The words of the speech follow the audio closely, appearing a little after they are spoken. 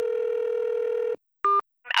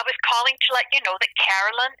calling to let you know that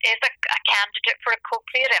Carolyn is a candidate for a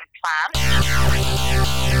cochlear implant.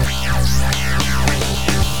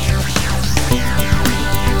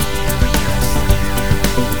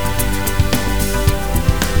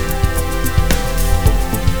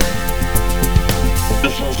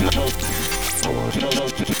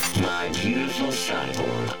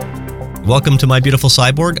 Welcome to My Beautiful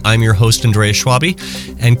Cyborg. I'm your host, Andrea Schwabi,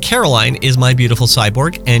 and Caroline is my beautiful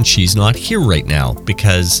cyborg, and she's not here right now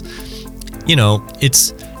because, you know,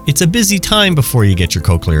 it's a busy time before you get your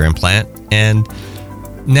cochlear implant, and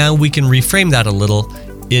now we can reframe that a little.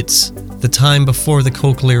 It's the time before the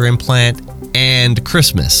cochlear implant and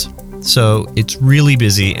Christmas. So it's really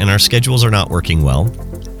busy, and our schedules are not working well.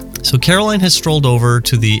 So Caroline has strolled over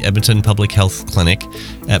to the Edmonton Public Health Clinic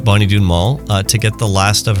at Bonnie Doon Mall to get the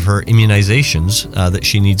last of her immunizations that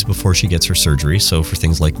she needs before she gets her surgery. So for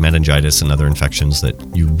things like meningitis and other infections that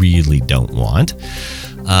you really don't want.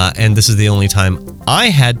 And this is the only time I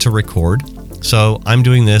had to record. So I'm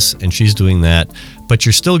doing this and she's doing that, but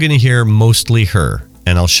you're still going to hear mostly her,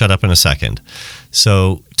 and I'll shut up in a second.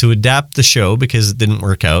 So to adapt the show, because it didn't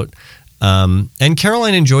work out, and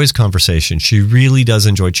Caroline enjoys conversation. She really does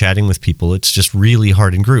enjoy chatting with people. It's just really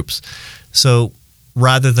hard in groups. So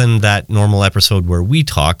rather than that normal episode where we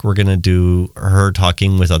talk, we're going to do her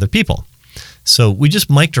talking with other people. So we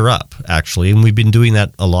just mic'd her up, actually, and we've been doing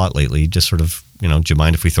that a lot lately, just sort of, you know, do you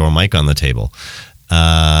mind if we throw a mic on the table?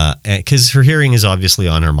 Because her hearing is obviously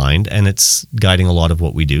on her mind, and it's guiding a lot of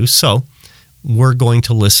what we do. So we're going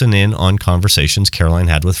to listen in on conversations Caroline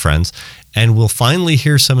had with friends, and we'll finally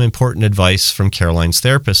hear some important advice from Caroline's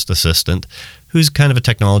therapist assistant, who's kind of a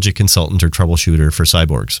technology consultant or troubleshooter for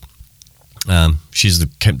cyborgs. She's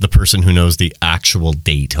the person who knows the actual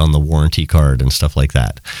date on the warranty card and stuff like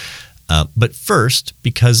that. But first,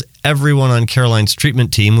 because everyone on Caroline's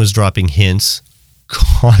treatment team was dropping hints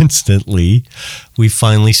constantly, we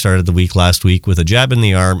finally started the week last week with a jab in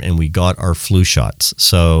the arm, and we got our flu shots.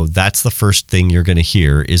 So that's the first thing you're going to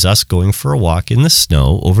hear is us going for a walk in the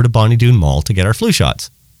snow over to Bonnie Doon Mall to get our flu shots.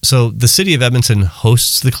 So the city of Edmonton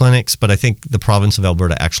hosts the clinics, but I think the province of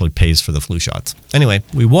Alberta actually pays for the flu shots. Anyway,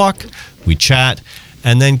 we walk, we chat,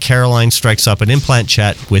 and then Caroline strikes up an implant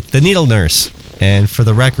chat with the needle nurse. And for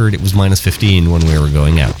the record, it was minus 15 when we were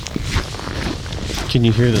going out. Can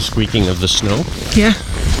you hear the squeaking of the snow? Yeah.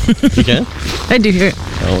 You can? I do hear it.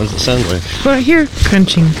 Oh, what does it sound like? Well, I hear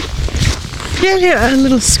crunching. Yeah, a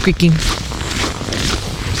little squeaking.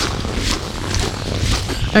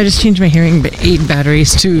 I just changed my hearing aid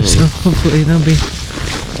batteries too, so hopefully they'll be...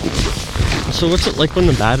 So what's it like when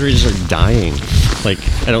the batteries are dying? Like,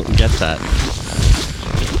 I don't get that.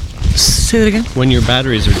 Say that again? When your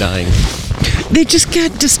batteries are dying. They just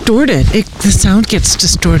get distorted. The sound gets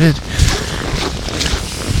distorted.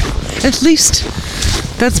 At least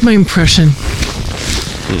that's my impression.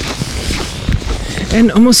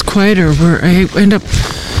 And almost quieter, where I end up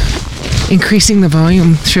increasing the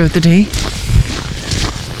volume throughout the day.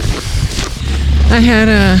 I had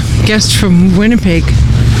a guest from Winnipeg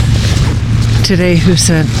today who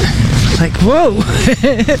said, like, whoa,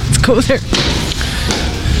 it's cold there.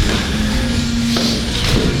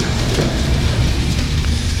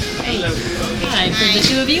 Hi, for the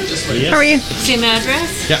two of you? Yeah. How are you? Same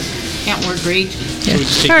address? Yeah. Can't work great. So we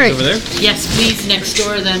just take All these right. over there? Yes, please, next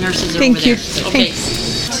door, the nurses are Thank over you. there. Okay.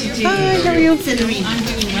 Hi, how are you? I'm doing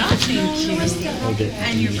well, thank you. Okay.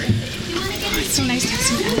 It's so nice to have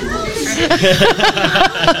some animals.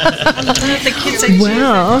 I love the kids.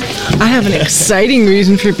 Well, I have an exciting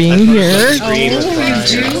reason for being here. Oh, you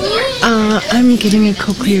do? I'm getting a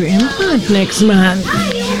cochlear implant next month.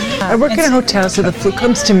 I work in a hotel, so the flu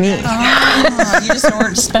comes to me. Oh, you just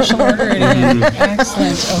ordered special order it in.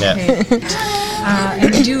 Excellent. Okay.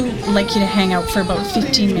 And I do like you to hang out for about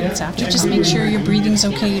 15 minutes after. Just make sure your breathing's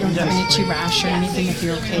okay. You don't have an itchy rash or anything. If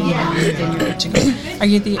you're okay, then you're good to go. Are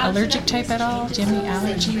you the allergic type at all? Do you have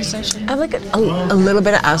any allergies? I have like a little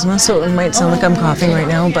bit of asthma, so it might sound like I'm coughing right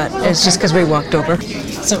now, but it's just because we walked over.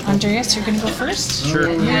 So, Andreas, you're going to go first? Sure.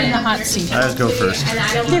 You're in the hot seat. I'll go first.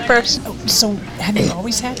 You first. So, have you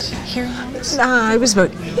always had hearing aids? I was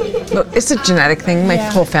about, it's a genetic thing, my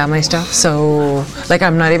whole family stuff, so, like,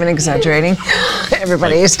 I'm not even exaggerating.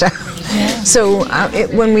 Everybody used to. So,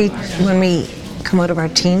 when we come out of our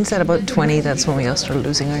teens at about 20, that's when we all started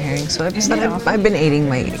losing our hearing. So I've been aiding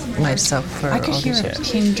myself for I could all hear these a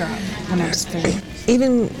years. pin drop when I was 30.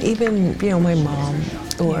 Even you know, my mom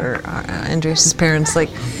or Andreas' parents, like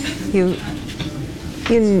you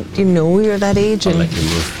know you're that age and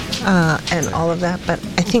all of that. But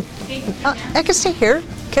I think I can stay here.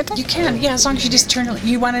 Can't I? You can, yeah, as long as you just turn it.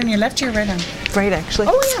 You want it on your left or your right arm? Right, actually.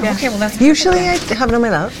 Oh, yeah. Okay, well, that's Usually perfect I have it on my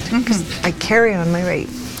left because I carry on my right.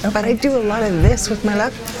 But I do a lot of this with my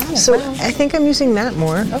left. So I think I'm using that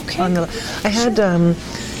more. Okay. On the, I had,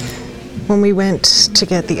 when we went to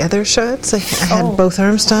get the other shots, I had both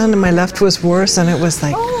arms done and my left was worse and it was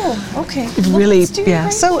like Oh, okay. Well, really, let's do your yeah.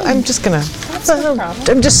 right So knee. I'm just gonna, no problem.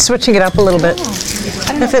 I'm just switching it up a little bit.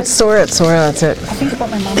 I don't know If it's sore, it's sore, that's it. I think about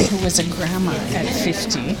my mom who was a grandma at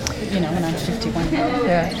 50, and I'm 51 now.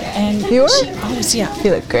 Yeah. And You are? she always, You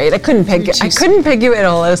look great. I couldn't peg you. You're I too couldn't peg you at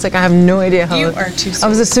all. I was like, I have no idea how. You are too I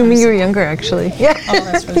was sweet. assuming you were younger, actually. Yeah. Oh,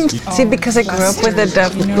 that's really sweet. See, because I grew up with a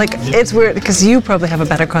deaf, You know. like it's weird because you probably have a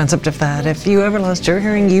better concept of that. If you ever lost your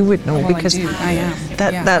hearing, you would know Well, I because do. I am.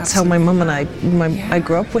 Yeah, that's how my mum and I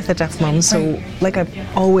grew up with a deaf mum. So like I've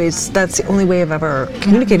always, that's the only way I've ever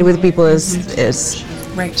communicated with people is.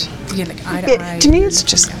 Right. Yeah, like eye to Yeah, eye. to me, it's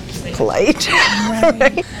just polite.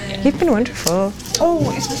 Right? You've been wonderful.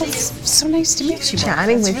 Oh, it's so nice to meet you.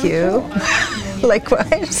 Chatting That's with really you.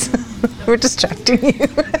 Likewise. We're distracting you.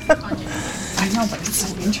 I know, but it's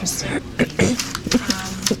so interesting.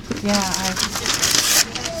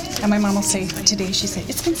 And my mom will say today, she said,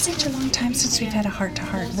 it's been such a long time since we've had a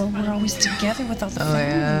heart-to-heart. Well, we're always together with all the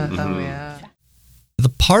family. Oh, yeah. The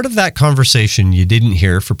part of that conversation you didn't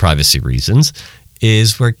hear for privacy reasons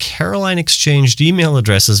is where Caroline exchanged email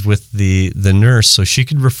addresses with the nurse so she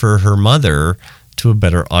could refer her mother to a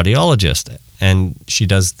better audiologist. And she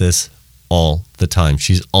does this all the time.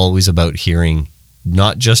 She's always about hearing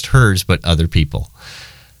not just hers, but other people.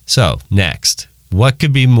 So, next, what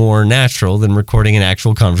could be more natural than recording an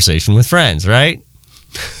actual conversation with friends, right?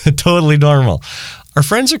 Totally normal. Our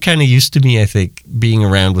friends are kind of used to me, I think, being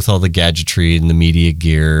around with all the gadgetry and the media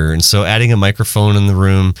gear. And so adding a microphone in the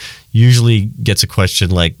room usually gets a question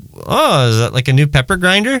like, oh, is that like a new pepper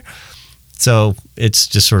grinder? So it's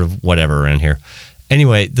just sort of whatever around here.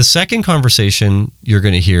 Anyway, the second conversation you're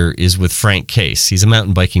going to hear is with Frank Case. He's a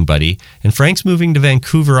mountain biking buddy, and Frank's moving to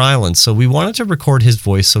Vancouver Island. So we wanted to record his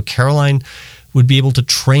voice so Caroline would be able to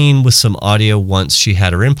train with some audio once she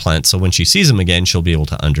had her implant. So when she sees him again, she'll be able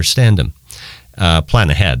to understand him. Plan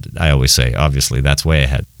ahead, I always say. Obviously, that's way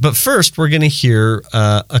ahead. But first, we're going to hear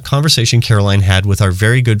a conversation Caroline had with our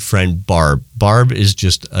very good friend, Barb. Barb is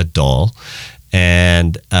just a doll.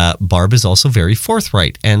 And Barb is also very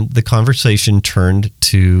forthright. And the conversation turned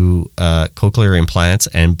to cochlear implants,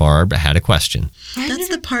 and Barb had a question. That's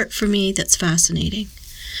the part for me that's fascinating.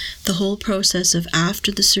 The whole process of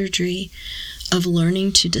after the surgery of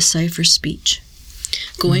learning to decipher speech.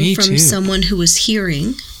 Going from someone who was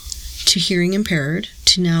hearing to hearing impaired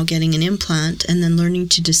to now getting an implant and then learning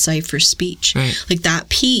to decipher speech. Right. Like that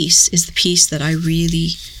piece is the piece that I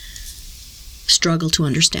really struggle to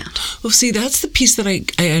understand. Well, see, that's the piece that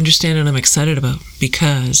I understand and I'm excited about,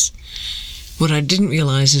 because what I didn't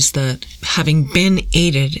realize is that having been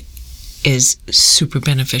aided is super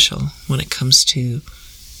beneficial when it comes to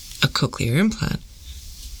a cochlear implant.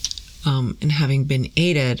 And having been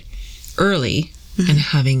aided early and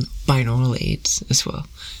having binaural aids as well.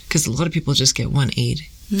 Because a lot of people just get one aid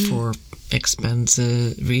for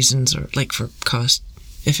expensive reasons, or like for cost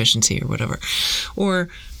efficiency or whatever. Or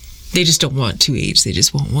they just don't want two aids, they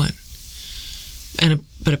just want one.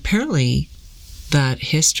 But apparently that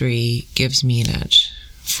history gives me an edge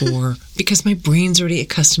because my brain's already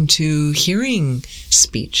accustomed to hearing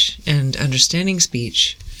speech and understanding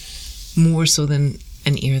speech more so than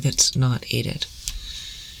an ear that's not aided.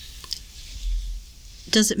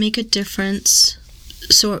 Does it make a difference?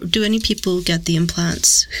 So do any people get the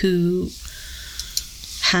implants who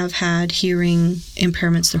have had hearing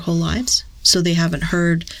impairments their whole lives? So they haven't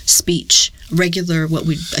heard speech, regular, what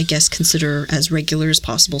we I guess consider as regular as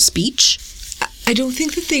possible speech? I don't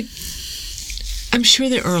think that I'm sure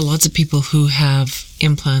there are lots of people who have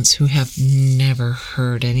implants who have never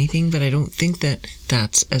heard anything, but I don't think that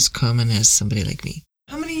that's as common as somebody like me.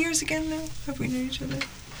 How many years again now have we known each other?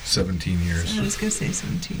 17 years. I was going to say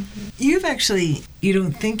 17. You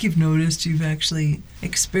don't think you've noticed, you've actually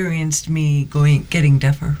experienced me getting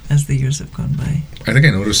deafer as the years have gone by. I think I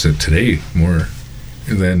noticed it today more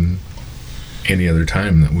than any other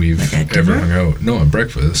time that we've ever hung out. No, at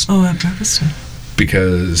breakfast. Oh, at breakfast.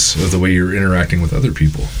 Because of the way you're interacting with other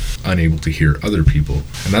people, unable to hear other people.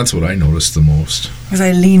 And that's what I noticed the most. Because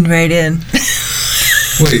I leaned right in.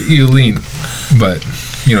 Well, you lean, but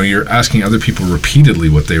you're asking other people repeatedly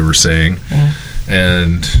what they were saying. Yeah.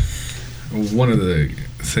 And one of the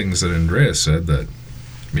things that Andrea said that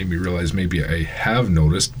made me realize maybe I have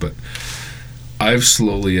noticed, but I've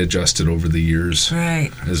slowly adjusted over the years,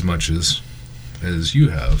 right, as much as you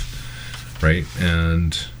have, right?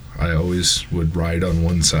 And I always would ride on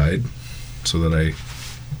one side so that I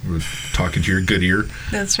was talking to your good ear.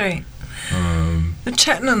 That's right. The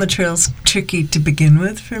chatting on the trail's tricky to begin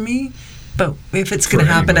with for me, but if it's going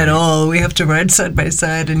to happen at all, we have to ride side by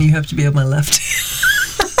side, and you have to be on my left.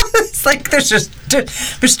 It's like there's just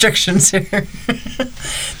restrictions here.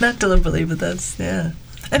 Not deliberately, but that's, yeah.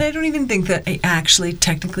 And I don't even think that I actually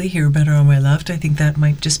technically hear better on my left. I think that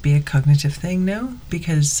might just be a cognitive thing now,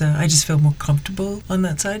 because I just feel more comfortable on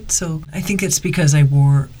that side. So I think it's because I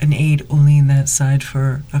wore an aid only in that side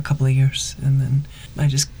for a couple of years, and then I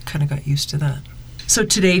just kind of got used to that. So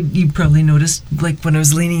today you probably noticed, like, when I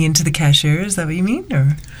was leaning into the cashier, is that what you mean?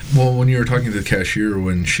 Or? Well, when you were talking to the cashier,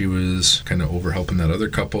 when she was kind of over helping that other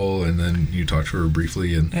couple, and then you talked to her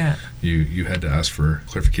briefly, and you had to ask for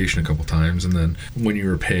clarification a couple times, and then when you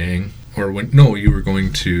were paying, or you were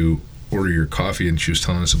going to order your coffee, and she was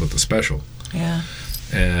telling us about the special. Yeah.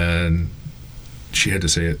 And she had to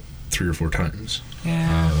say it 3 or 4 times.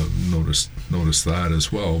 Yeah. Noticed that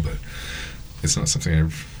as well, but it's not something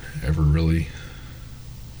I've ever really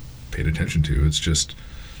paid attention to. It's just,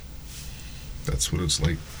 that's what it's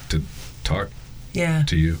like to talk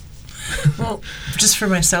to you. Well, just for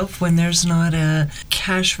myself, when there's not a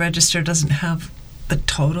cash register, doesn't have the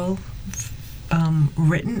total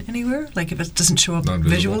written anywhere, like if it doesn't show up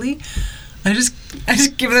visually, I just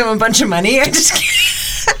give them a bunch of money.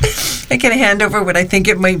 I can hand over what I think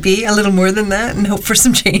it might be, a little more than that, and hope for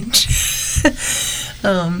some change.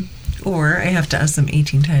 Or I have to ask them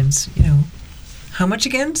 18 times, how much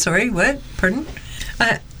again? Sorry, what? Pardon?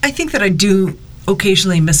 I think that I do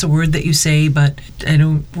occasionally miss a word that you say, but I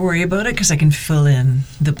don't worry about it because I can fill in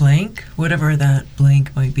the blank, whatever that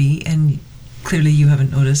blank might be, and clearly you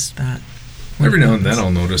haven't noticed that. Every now and then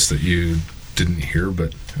I'll notice that you didn't hear,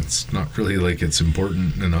 but it's not really like it's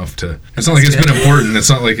important enough to... It's not like it's been important. It's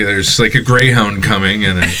not like there's like a Greyhound coming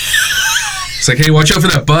and it's like, hey, watch out for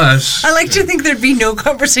that bus. I like to think there'd be no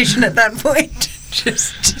conversation at that point.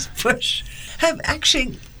 just push.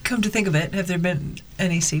 Actually, come to think of it, have there been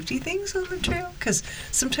any safety things on the trail? Because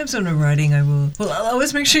sometimes when we're riding, I'll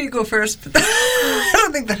always make sure you go first, but I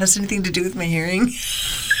don't think that has anything to do with my hearing.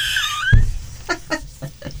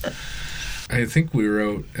 I think we were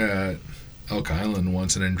out at Elk Island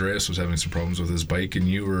once, and Andreas was having some problems with his bike, and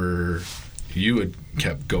you had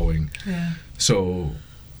kept going. Yeah. So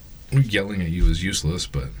yelling at you was useless,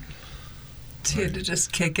 but... So you had to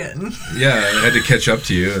just kick it. Yeah, I had to catch up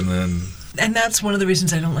to you, and then... And that's one of the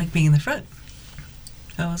reasons I don't like being in the front.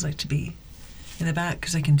 I always like to be in the back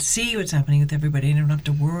because I can see what's happening with everybody and I don't have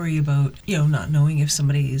to worry about, not knowing if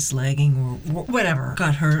somebody is lagging or whatever.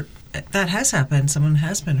 Got hurt. That has happened. Someone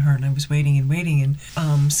has been hurt and I was waiting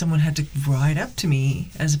and someone had to ride up to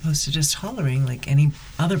me as opposed to just hollering like any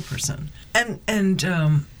other person. And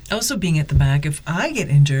also being at the back, if I get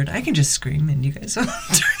injured, I can just scream and you guys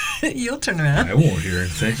you'll turn around. I won't hear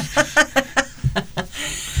anything.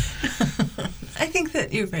 I think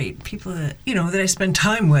that you're right. People that, that I spend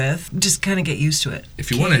time with just kind of get used to it.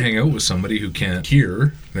 If you want to hang out with somebody who can't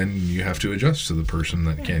hear, then you have to adjust to the person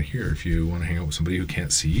that can't hear. If you want to hang out with somebody who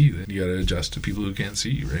can't see, then you got to adjust to people who can't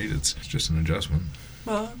see, right? It's just an adjustment.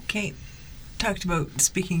 Well, Kate talked about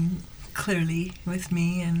speaking clearly with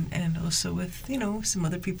me and also with, some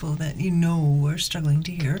other people that are struggling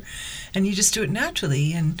to hear. And you just do it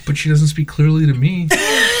naturally. But she doesn't speak clearly to me.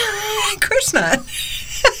 Of course not.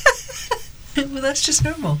 Well, that's just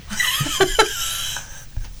normal.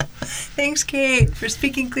 Thanks, Kate, for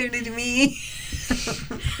speaking clearly to me.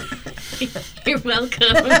 You're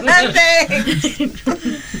welcome. Thanks.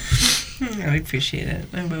 I appreciate it.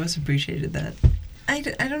 I've always appreciated that. I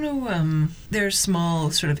don't know. There are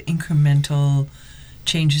small sort of incremental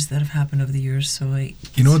changes that have happened over the years. So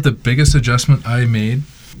You know what the biggest adjustment I made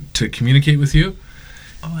to communicate with you?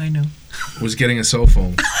 Oh, I know. Was getting a cell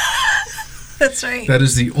phone. That's right. That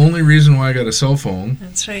is the only reason why I got a cell phone.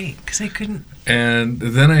 That's right, because I couldn't. And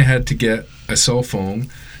then I had to get a cell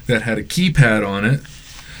phone that had a keypad on it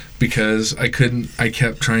because I couldn't. I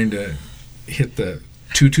kept trying to hit the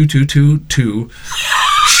 2222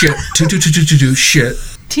 shit 22222 shit.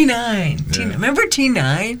 T9. Yeah. T9. Remember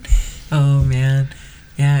T9? Oh man,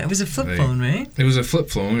 yeah. It was a flip phone, right? It was a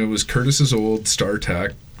flip phone. It was Curtis's old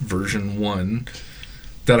StarTAC version 1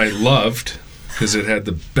 that I loved. Because it had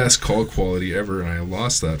the best call quality ever, and I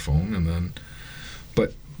lost that phone.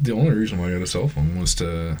 But the only reason why I got a cell phone was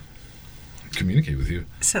to communicate with you.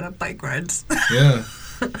 Set up bike rides. Yeah,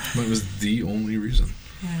 that was the only reason.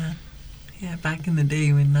 Yeah. Back in the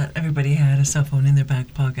day when not everybody had a cell phone in their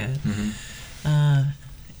back pocket. Mm-hmm.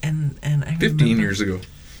 And I 15 years ago.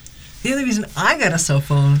 The only reason I got a cell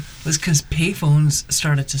phone was because payphones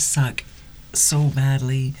started to suck. so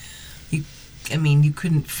badly. You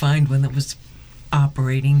couldn't find one that was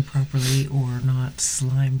operating properly or not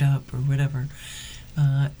slimed up or whatever.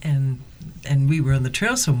 And we were on the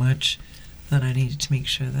trail so much that I needed to make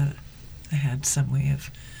sure that I had some way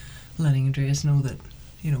of letting Andreas know that,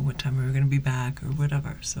 what time we were going to be back or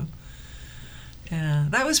whatever. So, yeah,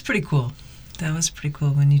 that was pretty cool. That was pretty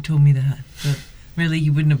cool when you told me that. But really,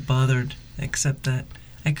 you wouldn't have bothered, except that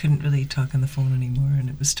I couldn't really talk on the phone anymore, and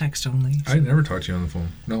it was text only. So. I never talked to you on the phone.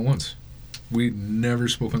 Not once. We never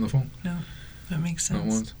spoke on the phone. No, that makes sense. Not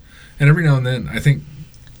once. And every now and then, I think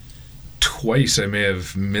twice I may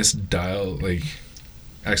have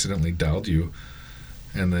accidentally dialed you,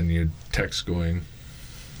 and then you'd text going,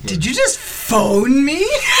 "Did you just phone me?"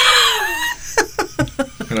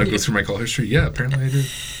 And I'd go through my call history. Yeah, apparently I did.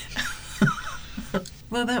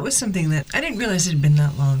 Well, that was something that I didn't realize it had been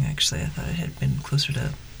that long, actually. I thought it had been closer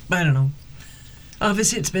to, I don't know.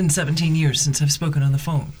 Obviously, it's been 17 years since I've spoken on the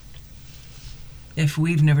phone. If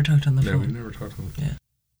we've never talked on the phone. Yeah, we've never talked on the phone. Yeah.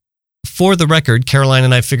 For the record, Caroline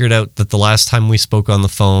and I figured out that the last time we spoke on the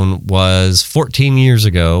phone was 14 years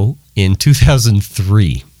ago in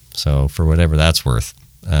 2003. So for whatever that's worth.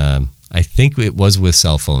 I think it was with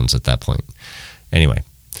cell phones at that point. Anyway,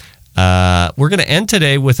 we're going to end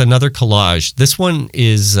today with another collage. This one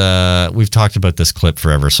is, we've talked about this clip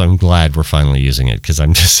forever, so I'm glad we're finally using it because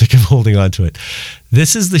I'm just sick of holding on to it.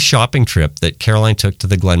 This is the shopping trip that Caroline took to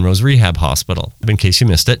the Glenrose Rehab Hospital. In case you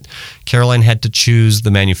missed it, Caroline had to choose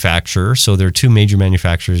the manufacturer. So there are two major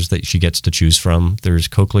manufacturers that she gets to choose from. There's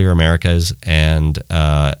Cochlear Americas and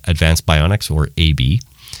Advanced Bionics, or AB.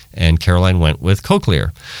 And Caroline went with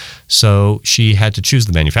Cochlear. So she had to choose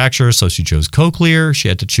the manufacturer, so she chose Cochlear. She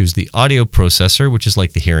had to choose the audio processor, which is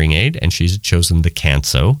like the hearing aid, and she's chosen the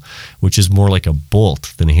Kanso, which is more like a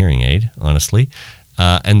Bolt than a hearing aid, honestly.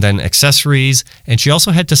 And then accessories, and she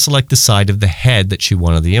also had to select the side of the head that she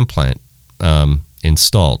wanted the implant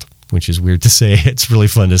installed, which is weird to say. It's really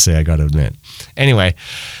fun to say, I gotta admit. Anyway,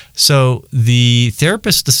 so the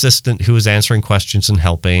therapist assistant who was answering questions and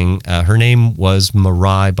helping, her name was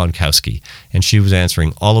Marai Bonkowski, and she was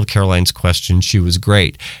answering all of Caroline's questions. She was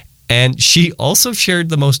great. And she also shared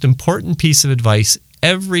the most important piece of advice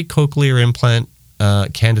every cochlear implant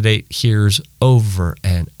candidate hears over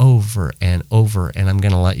and over and over, and I'm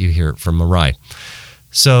going to let you hear it from Marai.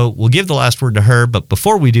 So we'll give the last word to her, but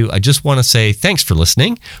before we do, I just want to say thanks for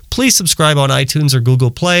listening. Please subscribe on iTunes or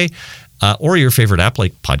Google Play, or your favorite app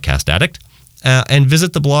like Podcast Addict, and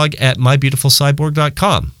visit the blog at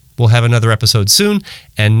mybeautifulcyborg.com. We'll have another episode soon,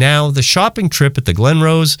 and now the shopping trip at the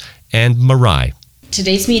Glenrose and Marai.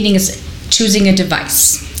 Today's meeting is choosing a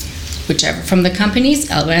device, whichever from the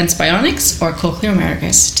companies, Advanced Bionics or Cochlear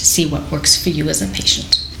Americas, to see what works for you as a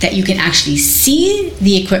patient. That you can actually see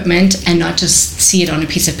the equipment and not just see it on a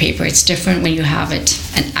piece of paper. It's different when you have it,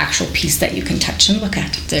 an actual piece that you can touch and look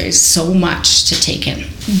at. There is so much to take in.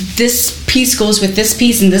 This piece goes with this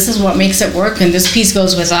piece, and this is what makes it work, and this piece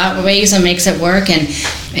goes with that ways and makes it work, and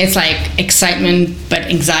it's like excitement but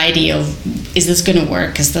anxiety of, is this going to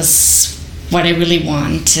work? Is this what I really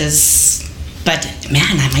want? But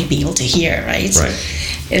man, I might be able to hear, right? Right.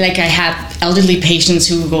 Like I have elderly patients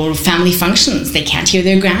who go to family functions. They can't hear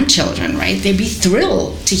their grandchildren, right? They'd be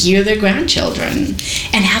thrilled to hear their grandchildren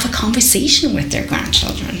and have a conversation with their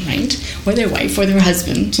grandchildren, right? Or their wife or their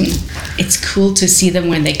husband. And it's cool to see them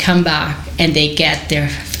when they come back and they get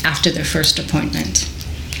after their first appointment.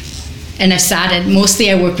 And I've sat at,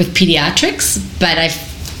 mostly I work with pediatrics, but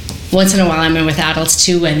once in a while I'm in with adults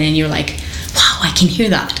too, and then you're like, wow, I can hear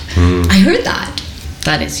that. I heard that.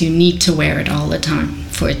 That is, you need to wear it all the time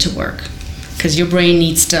for it to work, because your brain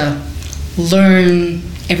needs to learn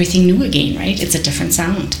everything new again, right? It's a different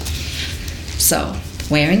sound. So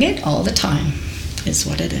wearing it all the time is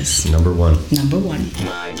what it is. Number one. Number one.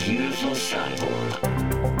 My Beautiful Cyborg.